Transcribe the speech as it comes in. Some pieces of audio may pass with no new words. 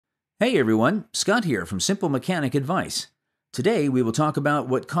Hey everyone, Scott here from Simple Mechanic Advice. Today we will talk about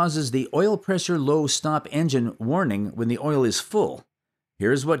what causes the oil pressure low stop engine warning when the oil is full.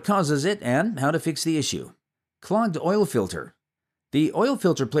 Here's what causes it and how to fix the issue. Clogged oil filter. The oil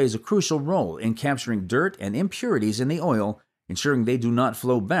filter plays a crucial role in capturing dirt and impurities in the oil, ensuring they do not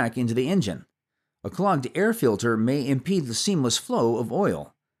flow back into the engine. A clogged air filter may impede the seamless flow of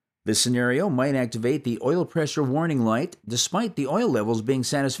oil. This scenario might activate the oil pressure warning light despite the oil levels being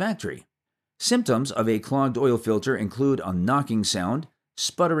satisfactory. Symptoms of a clogged oil filter include a knocking sound,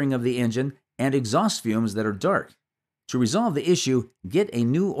 sputtering of the engine, and exhaust fumes that are dark. To resolve the issue, get a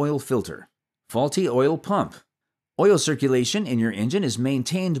new oil filter. Faulty oil pump. Oil circulation in your engine is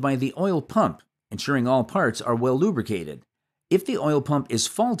maintained by the oil pump, ensuring all parts are well lubricated. If the oil pump is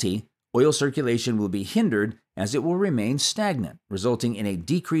faulty, oil circulation will be hindered as it will remain stagnant, resulting in a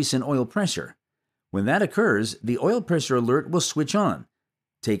decrease in oil pressure. When that occurs, the oil pressure alert will switch on.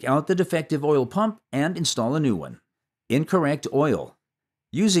 Take out the defective oil pump and install a new one. Incorrect oil.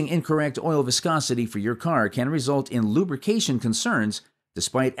 Using incorrect oil viscosity for your car can result in lubrication concerns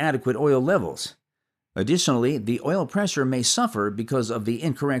despite adequate oil levels. Additionally, the oil pressure may suffer because of the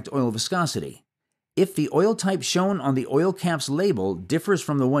incorrect oil viscosity. If the oil type shown on the oil cap's label differs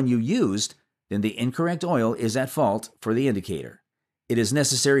from the one you used, then the incorrect oil is at fault for the indicator. It is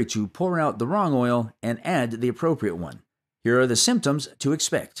necessary to pour out the wrong oil and add the appropriate one. Here are the symptoms to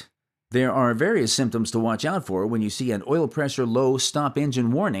expect. There are various symptoms to watch out for when you see an oil pressure low stop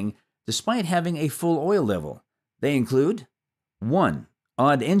engine warning despite having a full oil level. They include 1.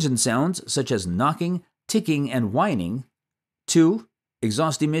 Odd engine sounds such as knocking, ticking, and whining. 2.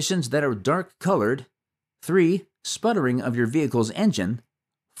 Exhaust emissions that are dark colored. 3. Sputtering of your vehicle's engine.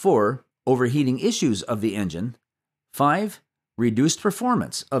 4. Overheating issues of the engine. 5. Reduced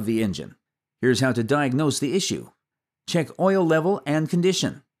performance of the engine. Here's how to diagnose the issue. Check oil level and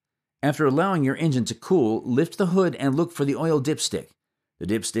condition. After allowing your engine to cool, lift the hood and look for the oil dipstick. The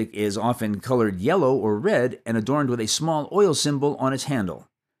dipstick is often colored yellow or red and adorned with a small oil symbol on its handle.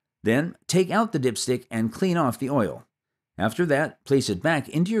 Then, take out the dipstick and clean off the oil. After that, place it back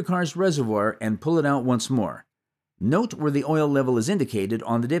into your car's reservoir and pull it out once more. Note where the oil level is indicated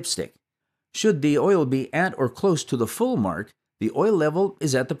on the dipstick. Should the oil be at or close to the full mark, the oil level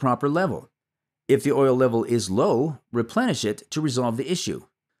is at the proper level. If the oil level is low, replenish it to resolve the issue.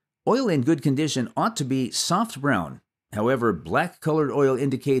 Oil in good condition ought to be soft brown. However, black-colored oil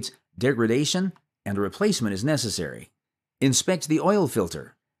indicates degradation and a replacement is necessary. Inspect the oil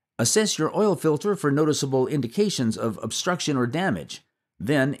filter. Assess your oil filter for noticeable indications of obstruction or damage.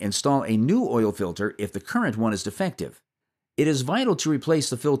 Then install a new oil filter if the current one is defective. It is vital to replace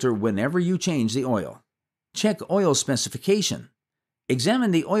the filter whenever you change the oil. Check oil specification.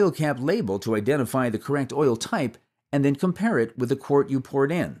 Examine the oil cap label to identify the correct oil type and then compare it with the quart you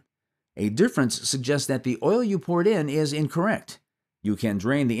poured in. A difference suggests that the oil you poured in is incorrect. You can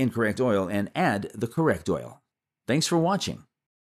drain the incorrect oil and add the correct oil. Thanks for watching.